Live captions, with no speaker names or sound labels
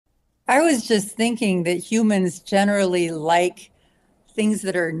I was just thinking that humans generally like things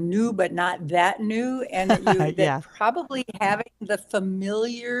that are new but not that new, and that Yeah. probably having the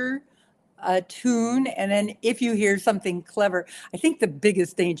familiar tune, and then if you hear something clever, I think the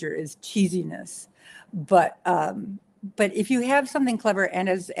biggest danger is cheesiness. But if you have something clever, and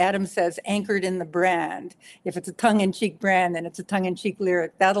as Adam says, anchored in the brand, if it's a tongue-in-cheek brand, then it's a tongue-in-cheek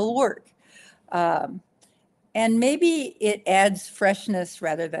lyric, that'll work. Um, and maybe it adds freshness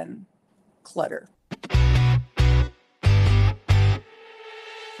rather than clutter.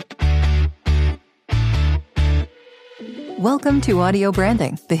 Welcome to Audio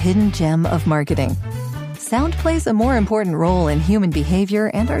Branding, the hidden gem of marketing. Sound plays a more important role in human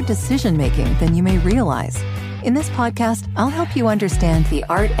behavior and our decision-making than you may realize. In this podcast, I'll help you understand the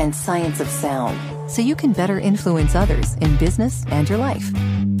art and science of sound so you can better influence others in business and your life.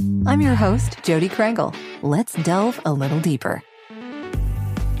 I'm your host, Jodi Krangle. Let's delve a little deeper.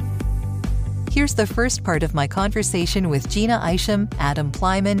 Here's the first part of my conversation with Jeanna, Adam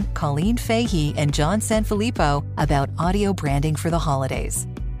Plyman, Colleen Fahey, and John Sanfilippo about audio branding for the holidays.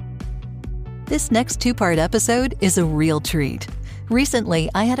 This next two-part episode is a real treat. Recently,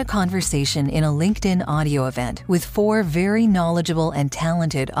 I had a conversation in a LinkedIn audio event with 4 very knowledgeable and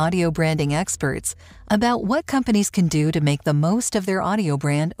talented audio branding experts about what companies can do to make the most of their audio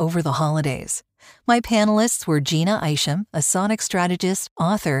brand over the holidays. My panelists were Jeanna, a sonic strategist,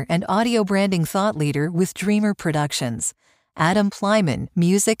 author, and audio branding thought leader with Dreamer Productions; Adam Plyman,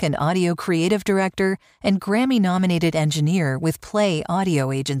 music and audio creative director and Grammy-nominated engineer with Play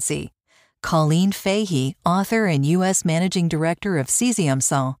Audio Agency; Colleen Fahey, author and U.S. managing director of Cesium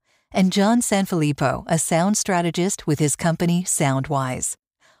Song; and John Sanfilippo, a sound strategist with his company Soundwise.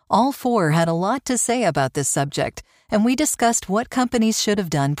 All 4 had a lot to say about this subject, and we discussed what companies should have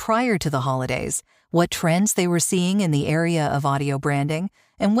done prior to the holidays, what trends they were seeing in the area of audio branding,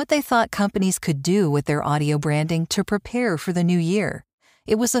 and what they thought companies could do with their audio branding to prepare for the new year.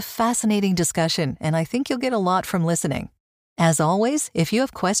 It was a fascinating discussion, and I think you'll get a lot from listening. As always, if you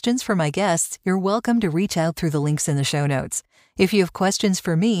have questions for my guests, you're welcome to reach out through the links in the show notes. If you have questions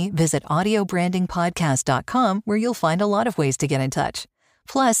for me, visit audiobrandingpodcast.com, where you'll find a lot of ways to get in touch.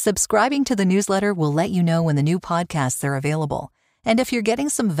 Plus, subscribing to the newsletter will let you know when the new podcasts are available. And if you're getting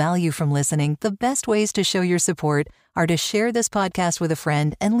some value from listening, the best ways to show your support are to share this podcast with a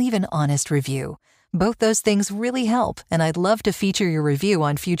friend and leave an honest review. Both those things really help, and I'd love to feature your review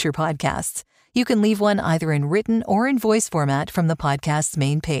on future podcasts. You can leave one either in written or in voice format from the podcast's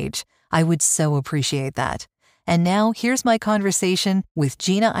main page. I would so appreciate that. And now, here's my conversation with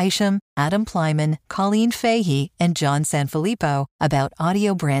Jeanna, Adam Plyman, Colleen Fahey, and John Sanfilippo about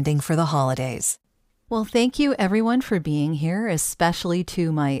audio branding for the holidays. Well, thank you everyone for being here, especially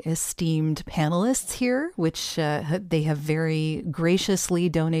to my esteemed panelists here, which they have very graciously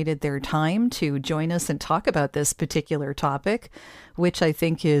donated their time to join us and talk about this particular topic, which I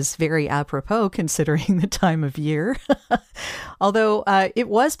think is very apropos considering the time of year. Although it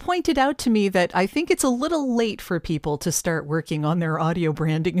was pointed out to me that I think it's a little late for people to start working on their audio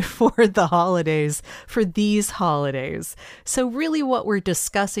branding for the holidays, for these holidays. So really what we're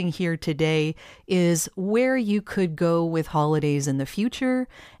discussing here today is where you could go with holidays in the future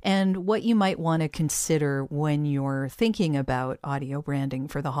and what you might want to consider when you're thinking about audio branding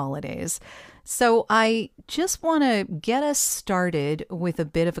for the holidays. So I just want to get us started with a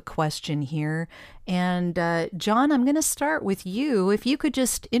bit of a question here. And John, I'm going to start with you. If you could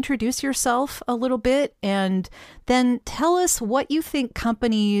just introduce yourself a little bit and then tell us what you think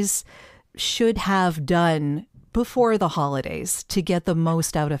companies should have done before the holidays to get the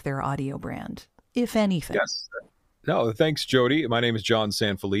most out of their audio brand, if anything. Yes. No, thanks, Jodi. My name is John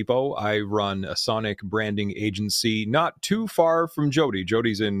Sanfilippo. I run a sonic branding agency not too far from Jodi.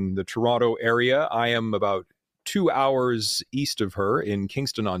 Jodi's in the Toronto area. I am about 2 hours east of her in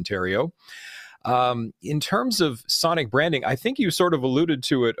Kingston, Ontario. In terms of sonic branding, I think you sort of alluded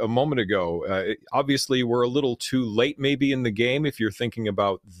to it a moment ago. Obviously, we're a little too late maybe in the game if you're thinking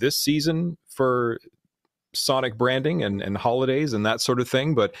about this season for sonic branding and holidays and that sort of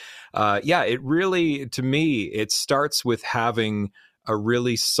thing. But yeah, it really, to me, it starts with having a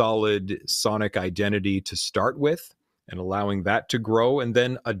really solid sonic identity to start with and allowing that to grow and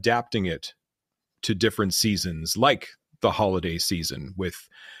then adapting it to different seasons, like the holiday season with,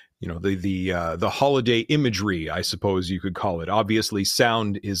 you know, the holiday imagery, I suppose you could call it. Obviously,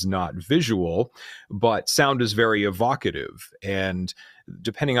 sound is not visual, but sound is very evocative. And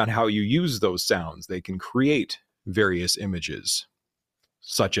depending on how you use those sounds, they can create various images,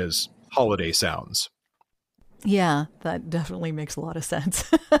 such as holiday sounds. Yeah, that definitely makes a lot of sense.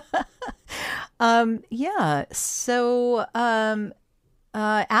 Yeah. So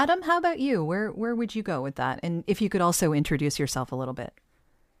Adam, how about you? Where would you go with that? And if you could also introduce yourself a little bit.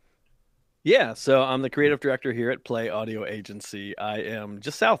 Yeah, so I'm the creative director here at Play Audio Agency. I am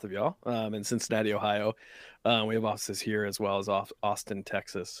just south of y'all, in Cincinnati, Ohio. We have offices here as well as Austin,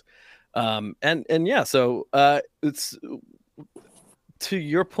 Texas. And yeah, so it's to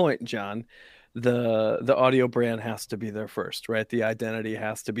your point, John. The audio brand has to be there first, right? The identity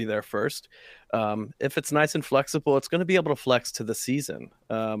has to be there first. If it's nice and flexible, it's going to be able to flex to the season.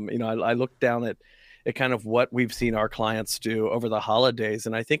 I look down at kind of what we've seen our clients do over the holidays,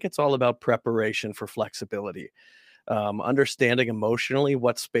 and I think it's all about preparation for flexibility. Understanding emotionally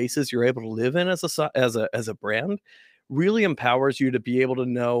what spaces you're able to live in as a brand really empowers you to be able to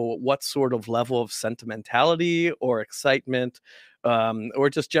know what sort of level of sentimentality or excitement or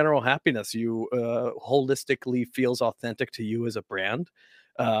just general happiness you holistically feels authentic to you as a brand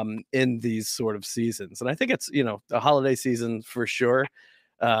in these sort of seasons. And I think it's, the holiday season for sure.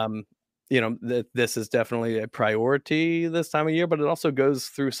 This is definitely a priority this time of year, but it also goes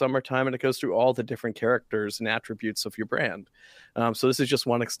through summertime and it goes through all the different characters and attributes of your brand. So this is just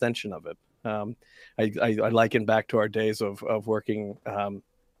one extension of it. I liken back to our days of working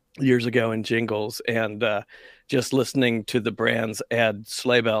years ago in jingles and just listening to the brands add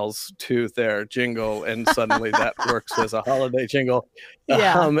sleigh bells to their jingle, and suddenly that works as a holiday jingle.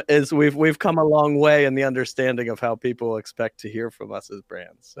 Is we've come a long way in the understanding of how people expect to hear from us as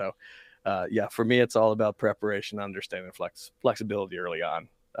brands. So for me, it's all about preparation, understanding flexibility early on.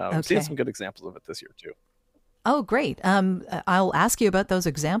 Seeing some good examples of it this year too. Oh, great. I'll ask you about those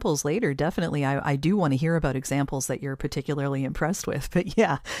examples later. Definitely. I do want to hear about examples that you're particularly impressed with. But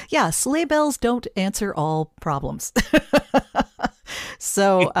yeah, sleigh bells don't answer all problems.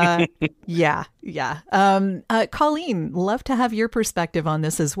 So, yeah. Colleen, love to have your perspective on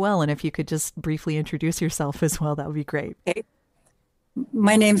this as well. And if you could just briefly introduce yourself as well, that would be great. Okay.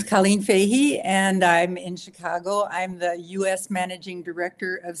 My name's Colleen Fahey, and I'm in Chicago. I'm the U.S. Managing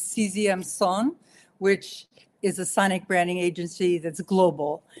Director of CZM Son, which is a sonic branding agency that's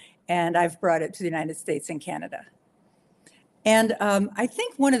global, and I've brought it to the United States and Canada. And I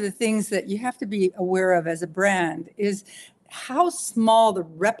think one of the things that you have to be aware of as a brand is how small the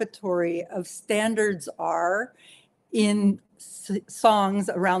repertory of standards are in songs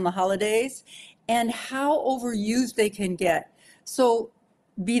around the holidays and how overused they can get. So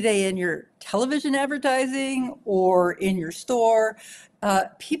be they in your television advertising or in your store,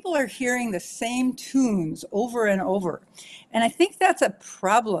 people are hearing the same tunes over and over. And I think that's a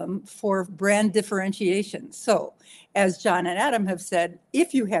problem for brand differentiation. So as John and Adam have said,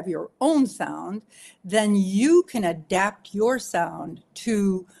 if you have your own sound, then you can adapt your sound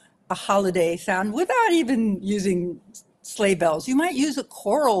to a holiday sound without even using sleigh bells. You might use a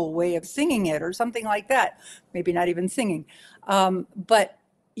choral way of singing it or something like that. Maybe not even singing. But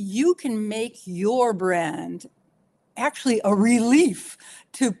you can make your brand actually a relief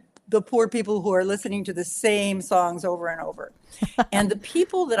to the poor people who are listening to the same songs over and over. And the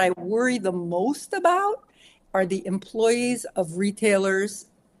people that I worry the most about are the employees of retailers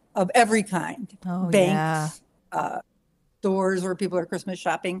of every kind, banks, stores where people are Christmas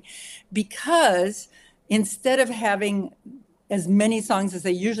shopping, because instead of having as many songs as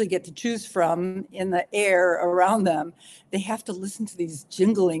they usually get to choose from in the air around them, they have to listen to these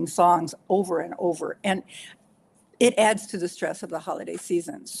jingling songs over and over. And it adds to the stress of the holiday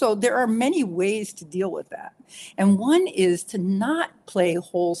season. So there are many ways to deal with that. And one is to not play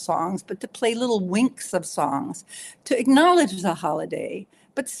whole songs, but to play little winks of songs to acknowledge the holiday.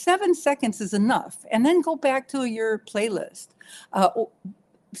 But 7 seconds is enough. And then go back to your playlist.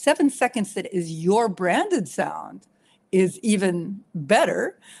 7 seconds that is your branded sound is even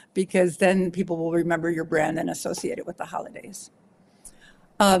better, because then people will remember your brand and associate it with the holidays.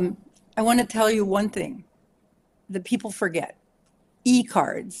 I want to tell you one thing that people forget.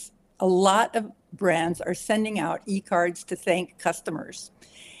 E-cards. A lot of brands are sending out e-cards to thank customers.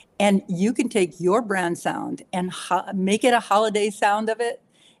 And you can take your brand sound and make it a holiday sound of it.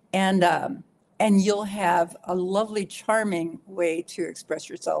 And you'll have a lovely, charming way to express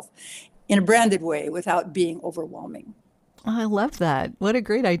yourself in a branded way without being overwhelming. Oh, I love that. What a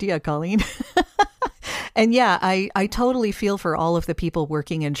great idea, Colleen. And yeah, I totally feel for all of the people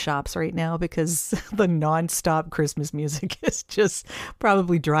working in shops right now, because the nonstop Christmas music is just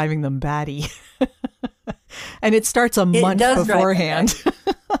probably driving them batty. And it starts a month beforehand.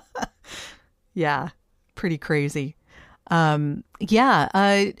 Yeah, pretty crazy. Jeanna,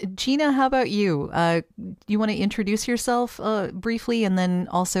 how about you? You want to introduce yourself briefly and then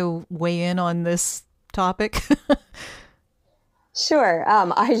also weigh in on this topic? Sure.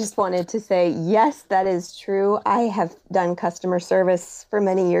 I just wanted to say, yes, that is true. I have done customer service for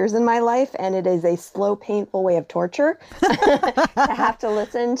many years in my life, and it is a slow, painful way of torture to have to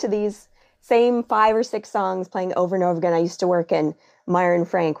listen to these same 5 or 6 songs playing over and over again. I used to work in Meyer and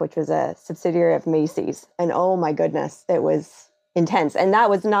Frank, which was a subsidiary of Macy's, and oh my goodness, it was intense. And that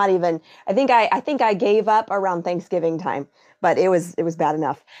was not even. I think I gave up around Thanksgiving time, but it was bad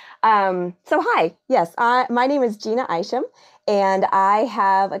enough. So hi, yes, my name is Jeanna Isham. And I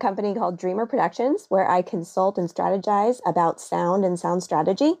have a company called Dreamer Productions where I consult and strategize about sound and sound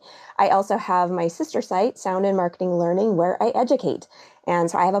strategy. I also have my sister site, Sound and Marketing Learning, where I educate.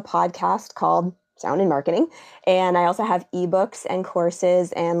 And so I have a podcast called Sound and Marketing. And I also have ebooks and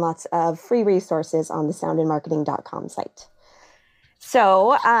courses and lots of free resources on the soundandmarketing.com site.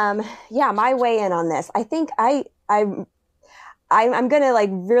 So, my way in on this. I think I'm going to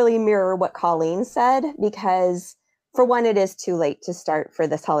really mirror what Colleen said, because for one, it is too late to start for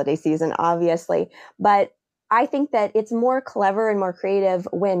this holiday season, obviously. But I think that it's more clever and more creative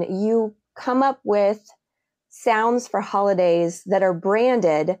when you come up with sounds for holidays that are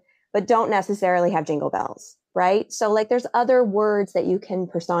branded, but don't necessarily have jingle bells, right? So there's other words that you can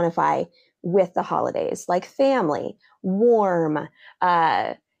personify with the holidays, like family, warm,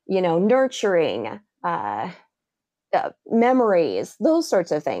 nurturing, memories, those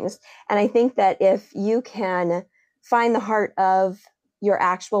sorts of things. And I think that if you can find the heart of your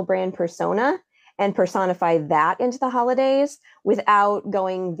actual brand persona and personify that into the holidays without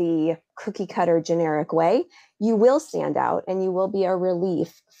going the cookie cutter generic way, you will stand out and you will be a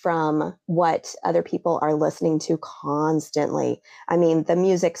relief from what other people are listening to constantly. I mean, the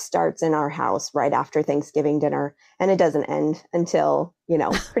music starts in our house right after Thanksgiving dinner, and it doesn't end until,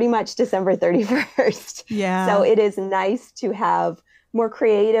 pretty much December 31st. Yeah. So it is nice to have more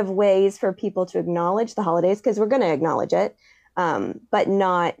creative ways for people to acknowledge the holidays, because we're going to acknowledge it, but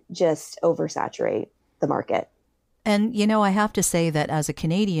not just oversaturate the market. And, I have to say that as a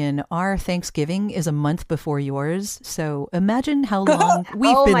Canadian, our Thanksgiving is a month before yours. So imagine how long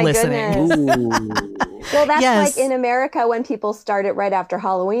we've been listening. Well, that's Yes. like in America when people start it right after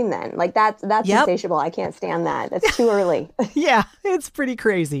Halloween then. That's Yep. insatiable. I can't stand that. That's too early. Yeah, it's pretty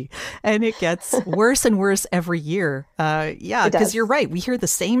crazy. And it gets worse and worse every year. It Because does. you're right. We hear the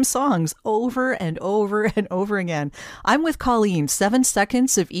same songs over and over and over again. I'm with Colleen. 7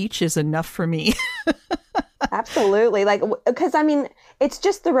 seconds of each is enough for me. Absolutely. Because it's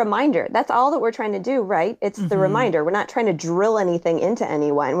just the reminder. That's all that we're trying to do, right? It's the reminder. We're not trying to drill anything into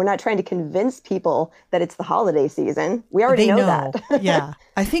anyone. We're not trying to convince people that it's the holiday season. We already know that. Yeah.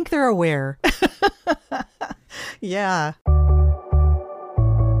 I think they're aware. Yeah.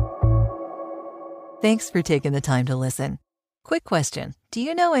 Thanks for taking the time to listen. Quick question. Do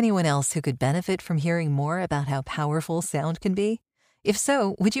you know anyone else who could benefit from hearing more about how powerful sound can be? If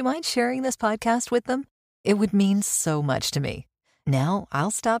so, would you mind sharing this podcast with them? It would mean so much to me. Now,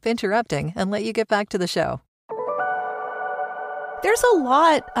 I'll stop interrupting and let you get back to the show. There's a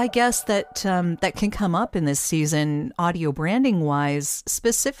lot, I guess, that can come up in this season, audio branding wise.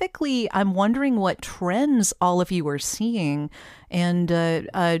 Specifically, I'm wondering what trends all of you are seeing. And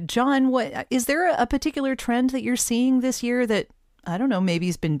John, what is there a particular trend that you're seeing this year that, I don't know, maybe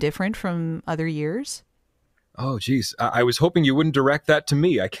has been different from other years? Oh, geez. I was hoping you wouldn't direct that to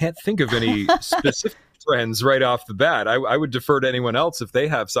me. I can't think of any specific trends right off the bat. I would defer to anyone else if they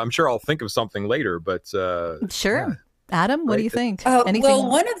have. So I'm sure I'll think of something later, but Sure. Yeah. Adam, what Right. do you think? Well,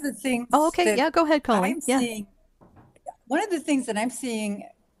 one of the things. Oh, okay. that Yeah, go ahead, Colleen. I'm Yeah. seeing, one of the things that I'm seeing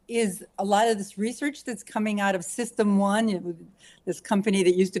is a lot of this research that's coming out of System One, this company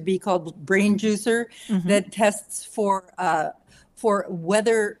that used to be called Brain Juicer, that tests for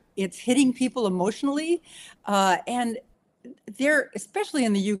whether it's hitting people emotionally, and there, especially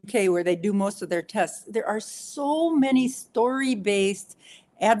in the UK where they do most of their tests, there are so many story-based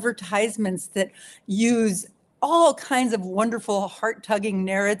advertisements that use all kinds of wonderful heart-tugging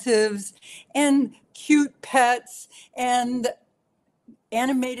narratives and cute pets and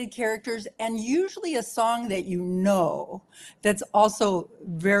animated characters, and usually a song that that's also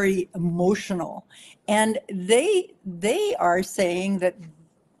very emotional. And they are saying that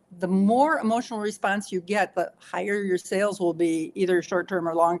the more emotional response you get, the higher your sales will be, either short-term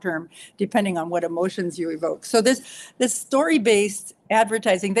or long-term, depending on what emotions you evoke. So this story-based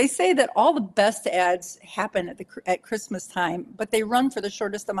advertising, they say that all the best ads happen at Christmas time, but they run for the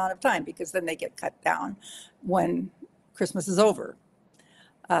shortest amount of time because then they get cut down when Christmas is over.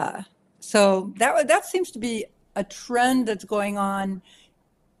 So that seems to be a trend that's going on,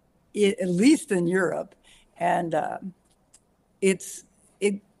 at least in Europe, and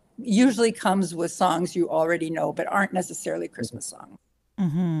usually comes with songs you already know, but aren't necessarily Christmas songs.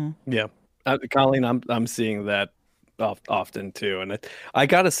 Mm-hmm. Yeah, Colleen, I'm seeing that often too, and I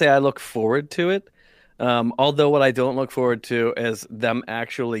gotta say I look forward to it. Although what I don't look forward to is them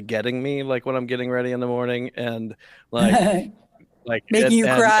actually getting me, like when I'm getting ready in the morning, and like Making you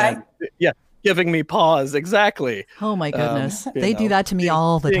cry. yeah, giving me pause. Exactly. Oh my goodness. You They do know, that to me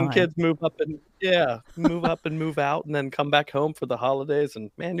all the seeing time. kids move up and move out, and then come back home for the holidays,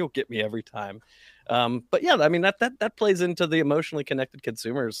 and man, you'll get me every time. But yeah, I mean that plays into the emotionally connected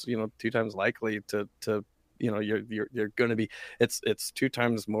consumers. You know, 2 times likely to you know you're going to be. It's 2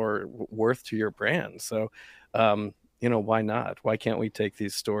 times more worth to your brand. So, you know, why not? Why can't we take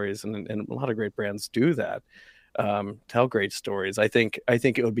these stories, and a lot of great brands do that. Tell great stories. I think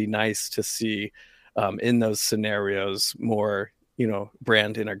it would be nice to see in those scenarios more, you know,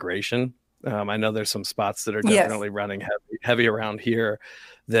 brand integration. I know there's some spots that are definitely running heavy around here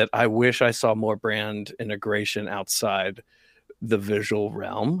that I wish I saw more brand integration outside the visual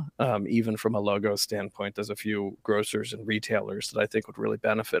realm. Even from a logo standpoint, there's a few grocers and retailers that I think would really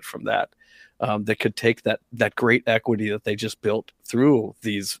benefit from that. That could take that great equity that they just built through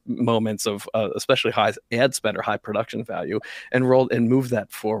these moments of especially high ad spend or high production value and move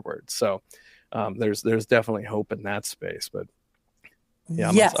that forward. So there's definitely hope in that space. But yeah,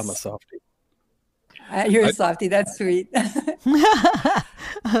 I'm a softie. You're a softie. That's sweet.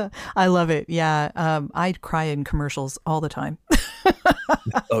 I love it. Yeah. I cry in commercials all the time.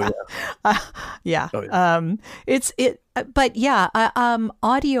 Oh yeah. Yeah. Oh, yeah. But yeah,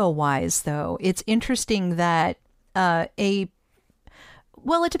 audio wise though, it's interesting that well,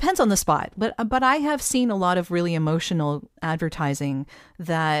 it depends on the spot, but I have seen a lot of really emotional advertising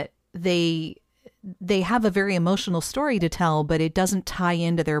that they have a very emotional story to tell, but it doesn't tie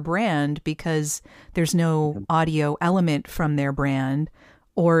into their brand because there's no audio element from their brand,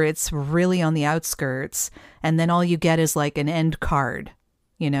 or it's really on the outskirts. And then all you get is like an end card,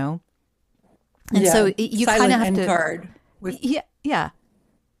 you know? And so you kind of have to card with... Yeah.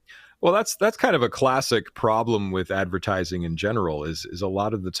 Well, that's kind of a classic problem with advertising in general is a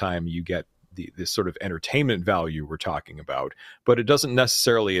lot of the time you get this sort of entertainment value we're talking about, but it doesn't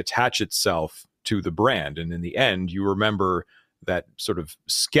necessarily attach itself to the brand. And in the end, you remember that sort of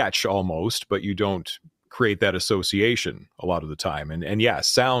sketch almost, but you don't create that association a lot of the time. And yeah,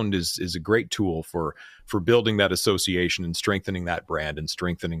 sound is a great tool for building that association and strengthening that brand and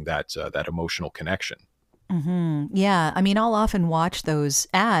strengthening that emotional connection. Mm-hmm. Yeah. I mean, I'll often watch those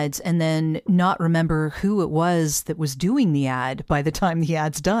ads and then not remember who it was that was doing the ad by the time the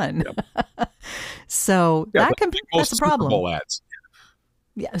ad's done. Yep. So that's a problem. Super Bowl ads.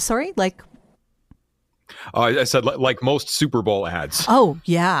 Yeah. Sorry? Like, I said like most Super Bowl ads. Oh,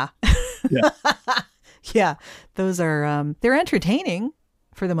 yeah. Yeah. Yeah. Those are, they're entertaining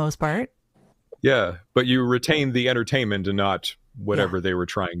for the most part. Yeah. But you retain the entertainment and not whatever they were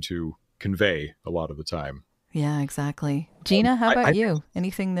trying to convey a lot of the time. Yeah, exactly. Jeanna, how about you?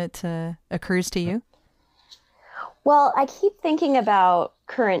 Anything that occurs to you? Well, I keep thinking about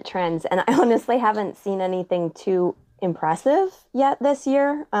current trends, and I honestly haven't seen anything too impressive yet this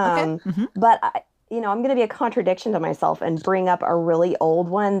year. Okay. But I'm going to be a contradiction to myself and bring up a really old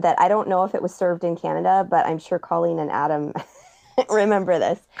one that I don't know if it was served in Canada, but I'm sure Colleen and Adam remember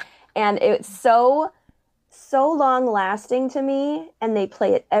this. And it's so long lasting to me, and they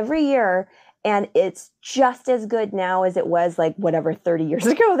play it every year, and it's just as good now as it was like whatever 30 years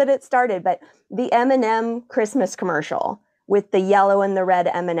ago that it started. But the M&M Christmas commercial with the yellow and the red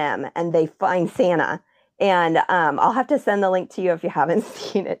M&M, and they find Santa. And I'll have to send the link to you if you haven't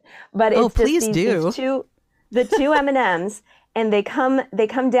seen it. But it's please do. The two M&Ms, and they come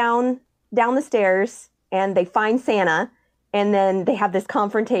down the stairs, and they find Santa, and then they have this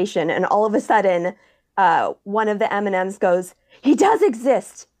confrontation, and all of a sudden, one of the M&Ms goes, "He does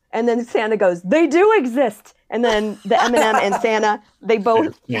exist," and then Santa goes, "They do exist," and then the M&M and Santa, they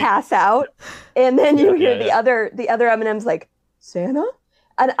both pass out, and then you hear the other M&Ms like, "Santa?"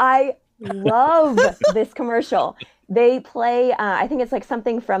 And I love this commercial. They play, I think it's like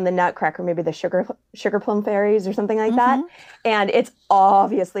something from the Nutcracker, maybe the Sugar Plum Fairies or something like that. And it's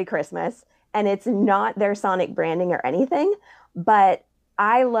obviously Christmas, and it's not their Sonic branding or anything. But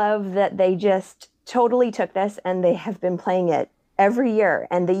I love that they just totally took this and they have been playing it every year.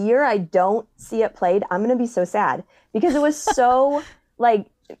 And the year I don't see it played, I'm going to be so sad because it was so like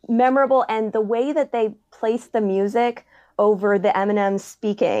memorable. And the way that they placed the music over the M&M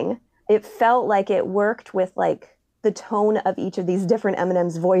speaking, it felt like it worked with like the tone of each of these different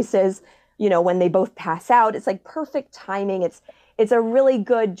M&M's voices, you know, when they both pass out. It's like perfect timing. It's a really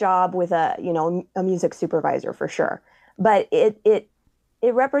good job with a music supervisor for sure. But it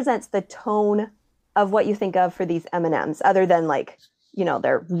it represents the tone of what you think of for these M&Ms, other than like,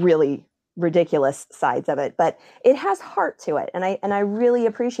 they're really ridiculous sides of it, but it has heart to it. And I really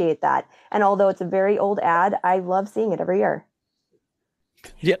appreciate that. And although it's a very old ad, I love seeing it every year.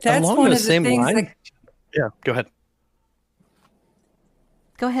 Yeah. That's along one the of the same things line. that- Yeah, go ahead.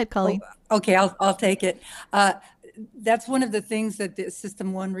 Go ahead, Colleen. Okay, I'll take it. That's one of the things that the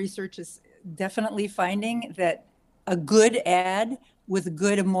System 1 research is definitely finding, that a good ad with a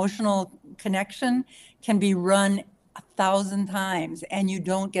good emotional connection can be run 1,000 times and you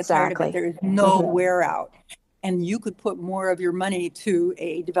don't get tired of it. There is no wear out. And you could put more of your money to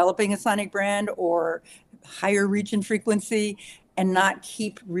developing a sonic brand or higher reach and frequency and not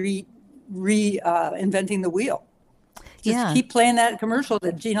keep inventing the wheel. Just keep playing that commercial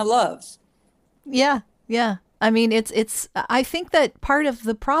that Jeanna loves. Yeah. I mean, I think that part of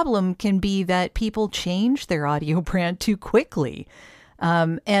the problem can be that people change their audio brand too quickly.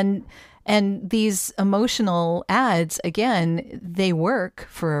 And these emotional ads, again, they work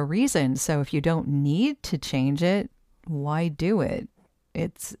for a reason. So if you don't need to change it, why do it?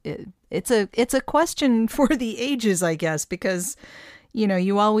 It's a question for the ages, I guess, because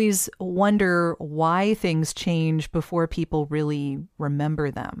you always wonder why things change before people really remember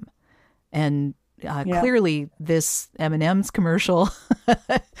them. And clearly this M&M's commercial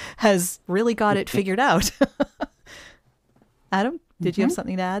has really got it figured out. Adam, did you have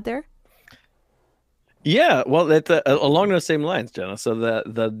something to add there? Yeah, well, along those same lines, Jenna. So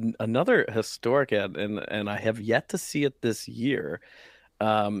the another historic ad, and I have yet to see it this year.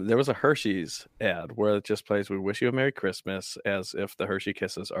 There was a Hershey's ad where it just plays "We wish you a Merry Christmas" as if the Hershey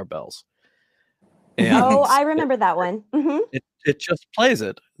Kisses are bells. And I remember that one. It just plays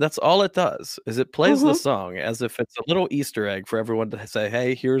it. That's all it does, is it plays the song as if it's a little Easter egg for everyone to say,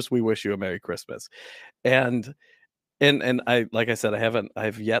 "Hey, here's We Wish You a Merry Christmas." And I, like I said,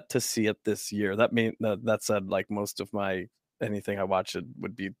 I've yet to see it this year. That said, like most of anything I watch it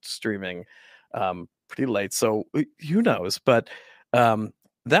would be streaming pretty late, so who knows? But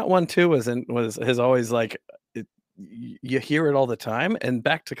that one too has always like you hear it all the time. And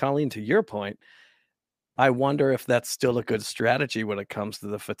back to Colleen, to your point, I wonder if that's still a good strategy when it comes to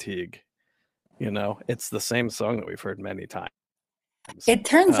the fatigue. It's the same song that we've heard many times. It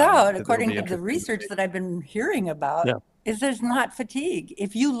turns out, according to the research that I've been hearing about, is there's not fatigue.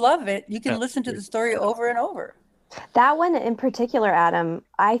 If you love it, you can listen to the story over and over. That one in particular, Adam,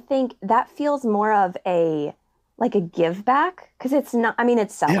 I think that feels more of a give back, because it's not, I mean,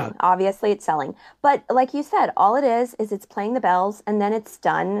 it's selling. Yeah. Obviously it's selling. But like you said, all it is it's playing the bells and then it's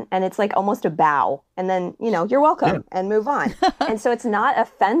done, and it's like almost a bow. And then, you're welcome and move on. And so it's not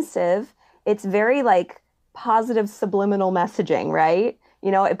offensive. It's very like positive subliminal messaging, right?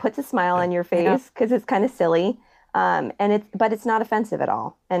 It puts a smile on your face because it's kind of silly. But it's not offensive at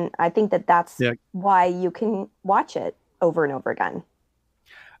all. And I think that's why you can watch it over and over again.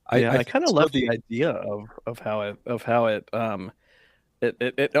 I kind of love the idea of how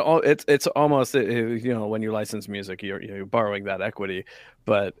it's almost, when you license music, you're borrowing that equity,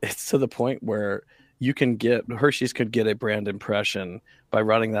 but it's to the point where Hershey's could get a brand impression by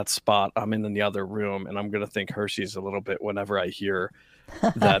running that spot. I'm in the other room and I'm going to think Hershey's a little bit whenever I hear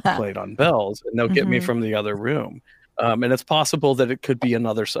that played on bells, and they'll get me from the other room. And it's possible that it could be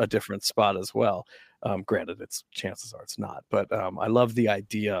a different spot as well. Granted, chances are it's not, but I love the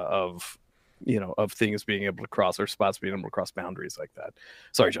idea of things being able to cross, or spots being able to cross boundaries like that.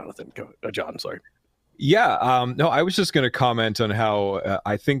 Sorry, Jonathan. John, sorry. Yeah, no, I was just going to comment on how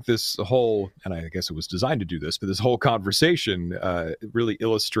I think this whole, and I guess it was designed to do this, but this whole conversation really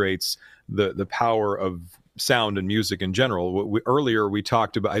illustrates the power of sound and music in general. Earlier we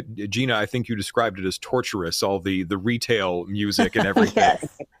talked about, Jeanna, I think you described it as torturous, all the retail music and everything.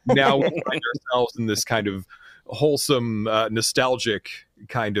 Yes. Now we find ourselves in this kind of wholesome, nostalgic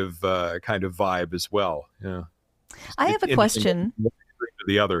kind of vibe as well. Yeah. I have a question. To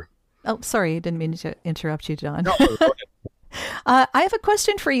the other. Oh, sorry, I didn't mean to interrupt you, John. No, go ahead. I have a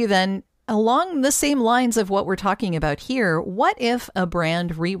question for you then. Along the same lines of what we're talking about here, what if a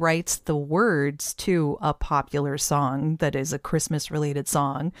brand rewrites the words to a popular song that is a Christmas-related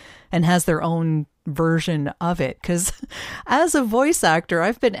song and has their own version of it? Because as a voice actor,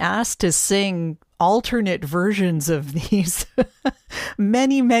 I've been asked to sing alternate versions of these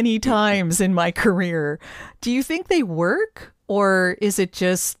many, many times in my career. Do you think they work? Or is it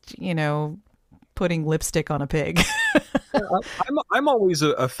just, putting lipstick on a pig? I'm always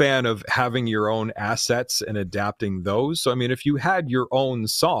a fan of having your own assets and adapting those. So, I mean, if you had your own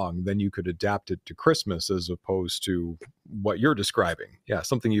song, then you could adapt it to Christmas as opposed to what you're describing. Yeah,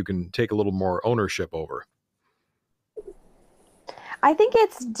 something you can take a little more ownership over. I think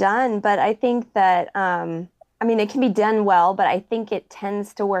it's done, but I think that, I mean, it can be done well, but I think it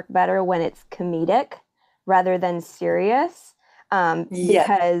tends to work better when it's comedic rather than serious. Yeah.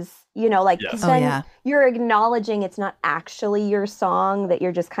 Because, you know, like, Yes. because Oh, then yeah. you're acknowledging it's not actually your song, that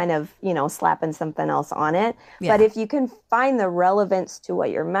you're just kind of, you know, slapping something else on it. Yeah. But if you can find the relevance to what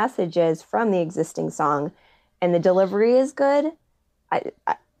your message is from the existing song and the delivery is good,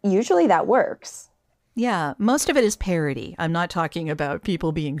 usually that works. Yeah, most of it is parody. I'm not talking about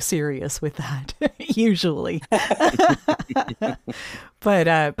people being serious with that, usually. But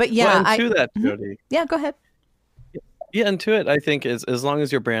yeah, Well, and to that, Mhm. Jody. Yeah, go ahead. Yeah, and to it, I think is as long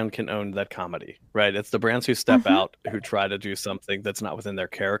as your brand can own that comedy, right? It's the brands who step out, who try to do something that's not within their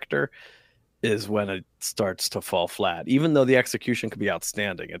character, is when it starts to fall flat. Even though the execution could be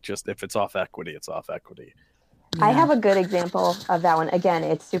outstanding, it just if it's off equity, it's off equity. I Yeah. have a good example of that one. Again,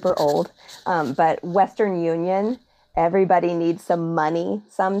 it's super old, but Western Union, everybody needs some money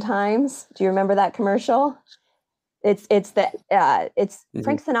sometimes. Do you remember that commercial? It's Frank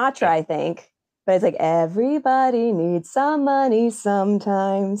Sinatra, Yeah. I think, but it's like everybody needs some money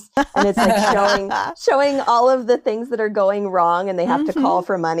sometimes, and it's like showing all of the things that are going wrong, and they have to call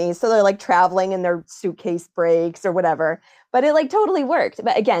for money. So they're like traveling, and their suitcase breaks or whatever. But it like totally worked.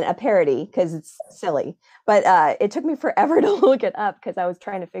 But again, a parody because it's silly. But it took me forever to look it up because I was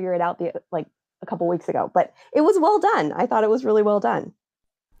trying to figure it out like a couple weeks ago. But it was well done. I thought it was really well done.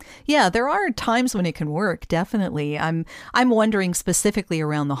 Yeah, there are times when it can work, definitely. I'm wondering specifically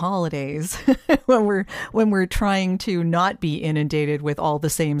around the holidays when we're trying to not be inundated with all the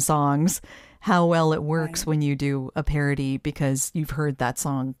same songs, how well it works when you do a parody because you've heard that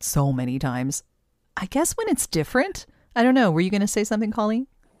song so many times. I guess when it's different, I don't know. Were you going to say something, Colleen?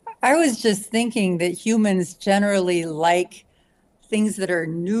 I was just thinking that humans generally like things that are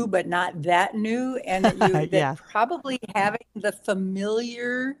new but not that new, and that Yeah. probably having the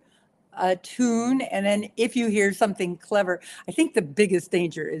familiar tune, and then if you hear something clever, I think the biggest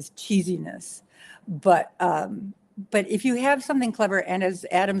danger is cheesiness. But if you have something clever, and as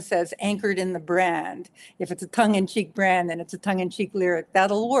Adam says, anchored in the brand, if it's a tongue-in-cheek brand, then it's a tongue-in-cheek lyric,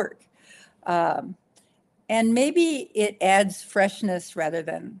 that'll work. And maybe it adds freshness rather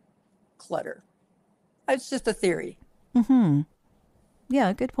than clutter. It's just a theory. Mm-hmm.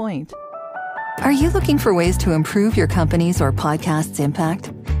 Yeah, good point. Are you looking for ways to improve your company's or podcast's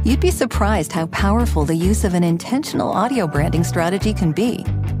impact? You'd be surprised how powerful the use of an intentional audio branding strategy can be.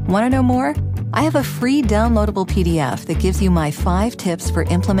 Want to know more? I have a free downloadable PDF that gives you my 5 tips for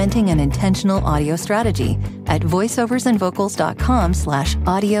implementing an intentional audio strategy at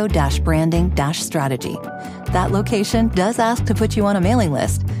voiceoversandvocals.com/audio-branding-strategy. That location does ask to put you on a mailing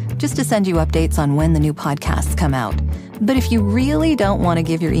list, just to send you updates on when the new podcasts come out. But if you really don't want to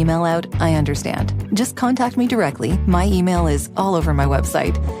give your email out, I understand. Just contact me directly. My email is all over my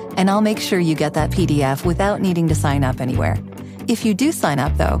website, and I'll make sure you get that PDF without needing to sign up anywhere. If you do sign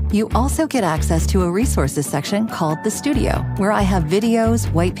up, though, you also get access to a resources section called The Studio, where I have videos,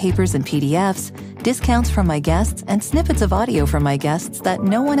 white papers, and PDFs, discounts from my guests, and snippets of audio from my guests that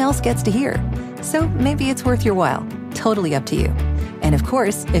no one else gets to hear. So maybe it's worth your while. Totally up to you. And of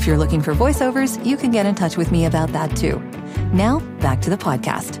course, if you're looking for voiceovers, you can get in touch with me about that too. Now, back to the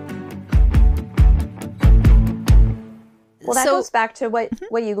podcast. Well, that goes back to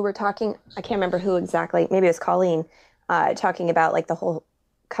what you were talking. I can't remember who exactly. Maybe it was Colleen talking about like the whole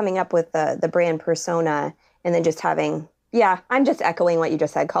coming up with the brand persona and then just having. Yeah, I'm just echoing what you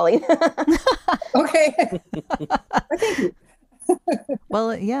just said, Colleen. Okay. Thank you.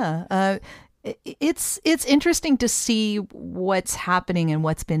 Well, yeah. It's interesting to see what's happening and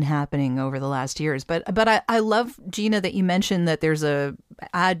what's been happening over the last years. But I love, Jeanna, that you mentioned that there's a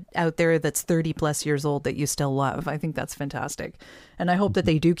ad out there that's 30 plus years old that you still love. I think that's fantastic. And I hope that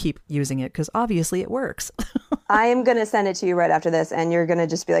they do keep using it because obviously it works. I am going to send it to you right after this, and you're going to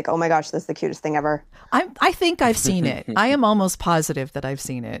just be like, oh my gosh, this is the cutest thing ever. I think I've seen it. I am almost positive that I've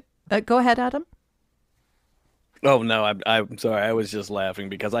seen it. Go ahead, Adam. Oh no, I'm sorry. I was just laughing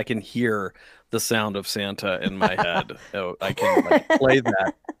because I can hear the sound of Santa in my head. Oh, I can play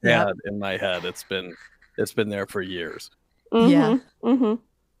that ad in my head. It's been there for years. Yeah. Mm-hmm.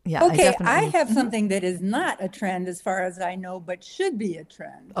 Yeah. Okay, I have something that is not a trend as far as I know, but should be a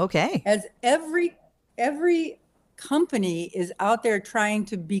trend. Okay. As every company is out there trying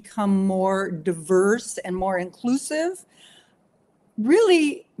to become more diverse and more inclusive,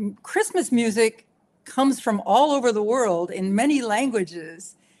 really, Christmas music comes from all over the world in many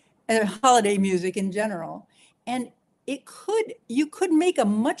languages, and holiday music in general. And you could make a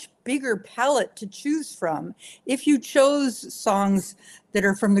much bigger palette to choose from if you chose songs that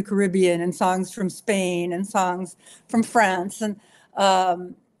are from the Caribbean and songs from Spain and songs from France. And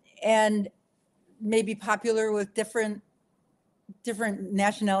and maybe popular with different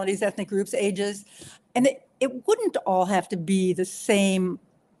nationalities, ethnic groups, ages. And it wouldn't all have to be the same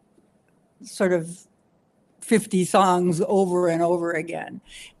sort of 50 songs over and over again.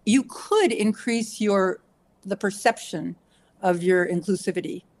 You could increase the perception of your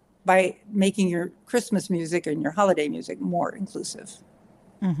inclusivity by making your Christmas music and your holiday music more inclusive.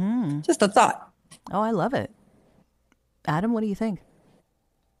 Mm-hmm. Just a thought. Oh, I love it. Adam, what do you think?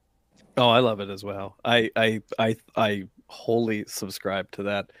 Oh, I love it as well. I wholly subscribe to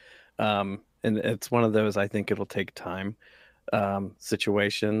that. And it's one of those, I think it'll take time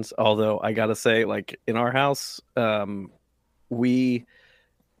situations. Although I gotta say, like in our house,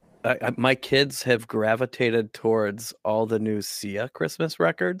 my kids have gravitated towards all the new Sia Christmas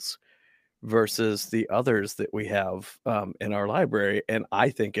records versus the others that we have in our library. And I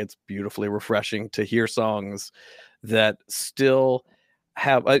think it's beautifully refreshing to hear songs that still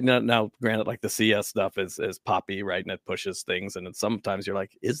have now granted, like the Sia stuff is poppy, right? And it pushes things. And then sometimes you're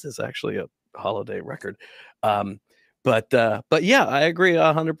like, is this actually a holiday record? But yeah, I agree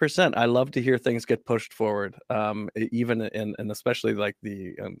 100%. I love to hear things get pushed forward, even and especially like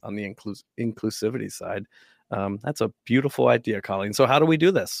on the inclusivity side. That's a beautiful idea, Colleen. So how do we do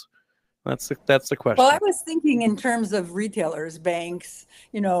this? That's the question. Well, I was thinking in terms of retailers, banks,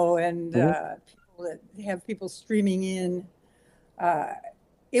 and people that have people streaming in.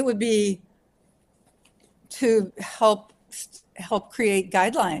 It would be to help create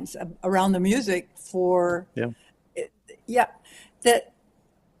guidelines around the music for. Yeah, that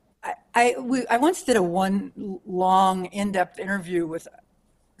I once did a long in-depth interview with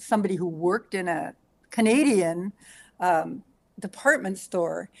somebody who worked in a Canadian department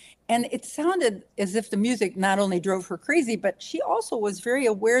store, and it sounded as if the music not only drove her crazy, but she also was very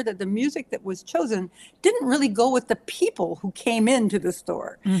aware that the music that was chosen didn't really go with the people who came into the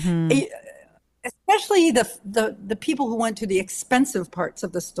store. Mm-hmm. Especially the people who went to the expensive parts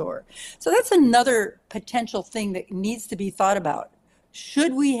of the store. So that's another potential thing that needs to be thought about.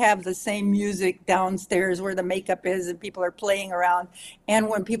 Should we have the same music downstairs where the makeup is and people are playing around, and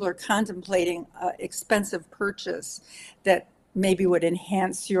when people are contemplating expensive purchase that maybe would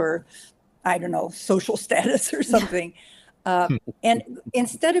enhance your, I don't know, social status or something? And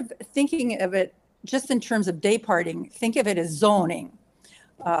instead of thinking of it just in terms of day parting, think of it as zoning.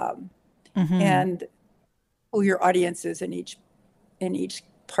 Mm-hmm. And who your audience is in each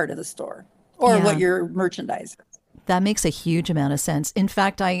part of the store, or what your merchandise is. That makes a huge amount of sense. In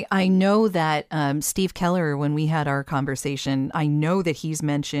fact, I know that Steve Keller, when we had our conversation, I know that he's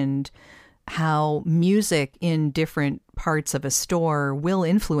mentioned how music in different parts of a store will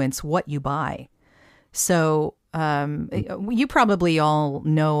influence what you buy. So you probably all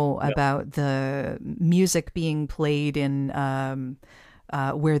know about the music being played in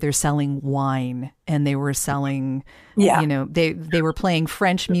where they're selling wine, and they were selling, they were playing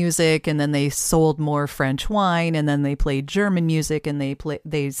French music, and then they sold more French wine, and then they played German music, and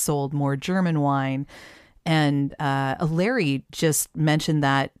they sold more German wine. And Larry just mentioned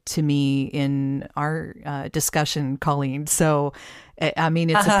that to me in our discussion, Colleen. So, I mean,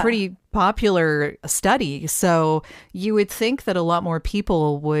 it's a pretty popular study. So you would think that a lot more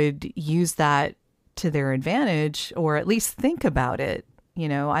people would use that to their advantage, or at least think about it.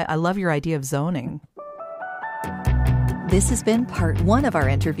 I love your idea of zoning. This has been part 1 of our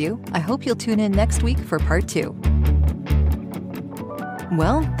interview. I hope you'll tune in next week for part 2.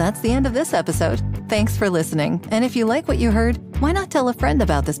 Well, that's the end of this episode. Thanks for listening. And if you like what you heard, why not tell a friend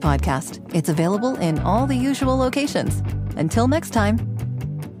about this podcast? It's available in all the usual locations. Until next time.